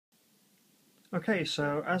Okay,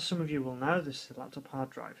 so as some of you will know, this is a laptop hard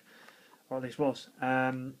drive, or at least was.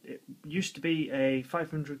 It used to be a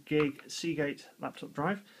 500 gig Seagate laptop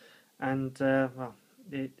drive, and well,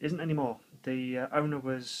 it isn't anymore. The owner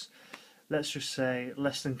was, let's just say,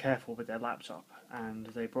 less than careful with their laptop, and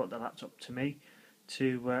they brought their laptop to me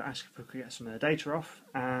to ask if we could get some of the data off,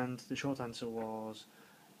 and the short answer was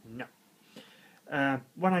no.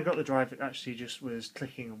 When I got the drive, it actually just was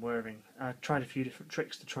clicking and whirring. I tried a few different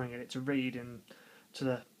tricks to try and get it to read, and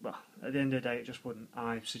well, at the end of the day, it just wouldn't.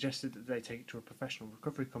 I suggested that they take it to a professional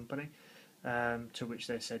recovery company, to which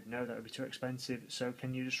they said no, that would be too expensive. So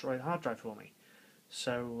can you destroy the hard drive for me?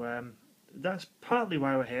 So that's partly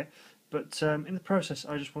why we're here. But in the process,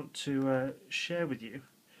 I just want to share with you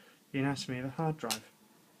the anatomy of a hard drive.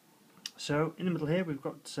 So in the middle here, we've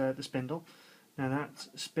got the spindle. Now that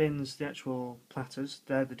spins the actual platters.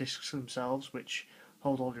 They're the discs themselves, which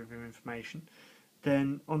hold all of your information.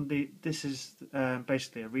 Then this is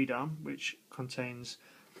basically a read arm, which contains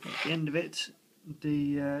at the end of it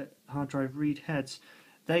the hard drive read heads.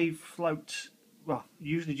 They float, well,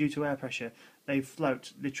 usually due to air pressure, they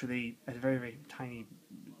float literally at very, very tiny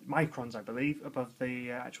microns, I believe, above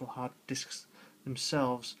the actual hard disks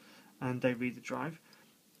themselves, and they read the drive.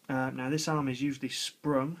 Now this arm is usually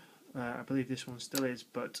sprung. I believe this one still is,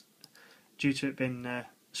 but due to it being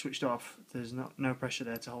switched off, there's no pressure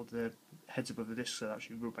there to hold the heads above the discs, so they're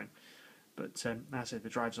actually rubbing. But as I said, the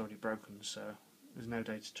drive's already broken, so there's no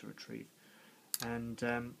data to retrieve. And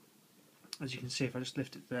as you can see, if I just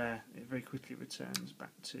lift it there, it very quickly returns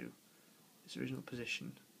back to its original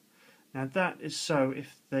position. Now that is so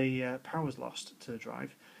if the power is lost to the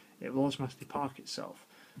drive, it will automatically park itself,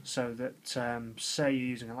 so that say you're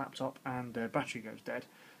using a laptop and the battery goes dead,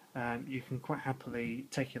 you can quite happily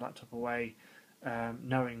take your laptop away,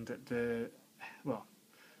 knowing that the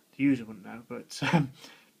user wouldn't know, but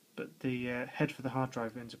the head for the hard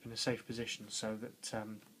drive ends up in a safe position, so that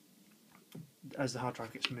as the hard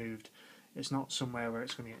drive gets moved, it's not somewhere where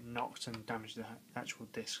it's going to get knocked and damage the actual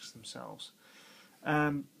discs themselves.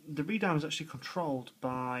 The read arm is actually controlled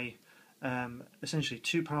by essentially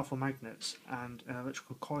two powerful magnets and an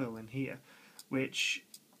electrical coil in here, which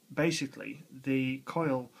basically the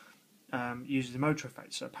coil uses the motor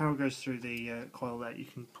effect. So power goes through the coil there. You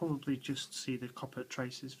can probably just see the copper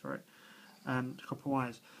traces for it, copper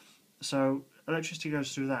wires. So electricity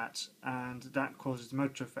goes through that, and that causes the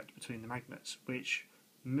motor effect between the magnets, which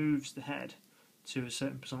moves the head to a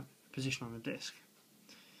certain position on the disk.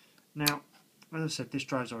 Now, as I said, this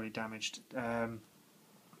drive's already damaged.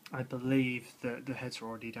 I believe that the heads are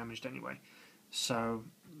already damaged anyway, so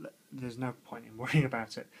there's no point in worrying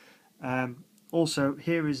about it. Also,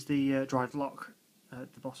 here is the drive lock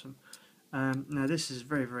at the bottom. Now this is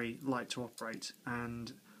very, very light to operate,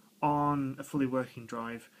 and on a fully working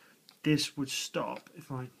drive, this would stop,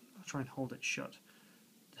 if I try and hold it shut,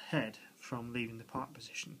 the head from leaving the park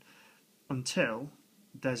position until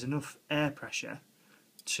there's enough air pressure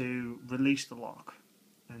to release the lock,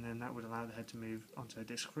 and then that would allow the head to move onto the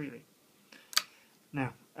disk freely.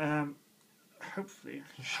 Now, hopefully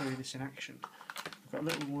I can show you this in action. I've got a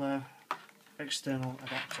little external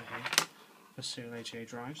adapter here for serial ATA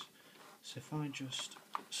drives, so if I just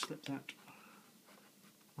slip that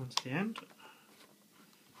onto the end,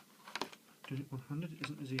 doing it one-handed, it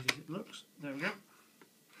isn't as easy as it looks. There we go.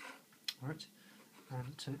 Alright,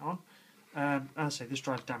 and turn it on. As I say, this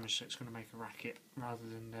drive's damaged, so it's going to make a racket rather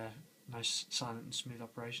than nice, silent and smooth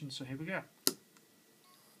operation, so here we go.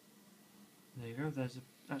 There you go, there's the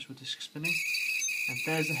actual disc spinning, and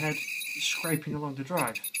there's the head scraping along the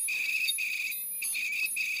drive.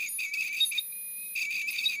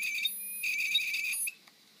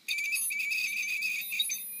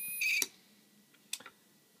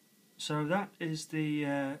 So that is the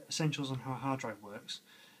essentials on how a hard drive works.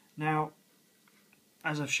 Now,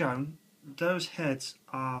 as I've shown, those heads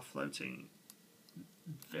are floating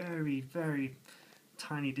very, very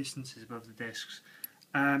tiny distances above the discs.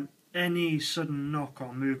 Any sudden knock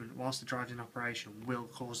or movement whilst the drive's in operation will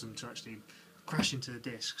cause them to actually crash into the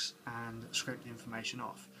discs and scrape the information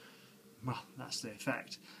off. Well, that's the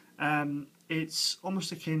effect. It's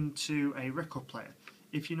almost akin to a record player.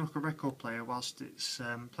 If you knock a record player whilst it's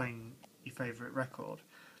playing your favourite record,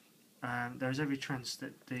 there's every chance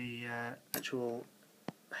that the actual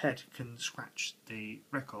head can scratch the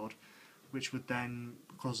record, which would then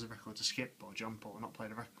cause the record to skip or jump or not play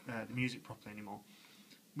the music properly anymore.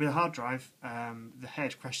 With a hard drive, the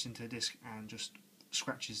head crashes into the disk and just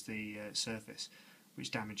scratches the surface,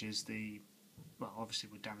 which damages obviously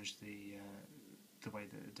would damage the way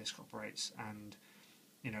that the disk operates, and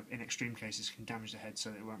in extreme cases can damage the head so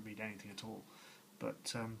that it won't read anything at all.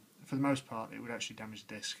 but for the most part it would actually damage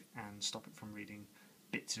the disk and stop it from reading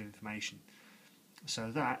bits of information.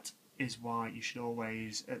 So that is why you should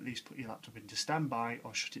always at least put your laptop into standby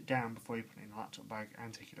or shut it down before you put it in a laptop bag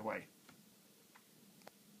and take it away.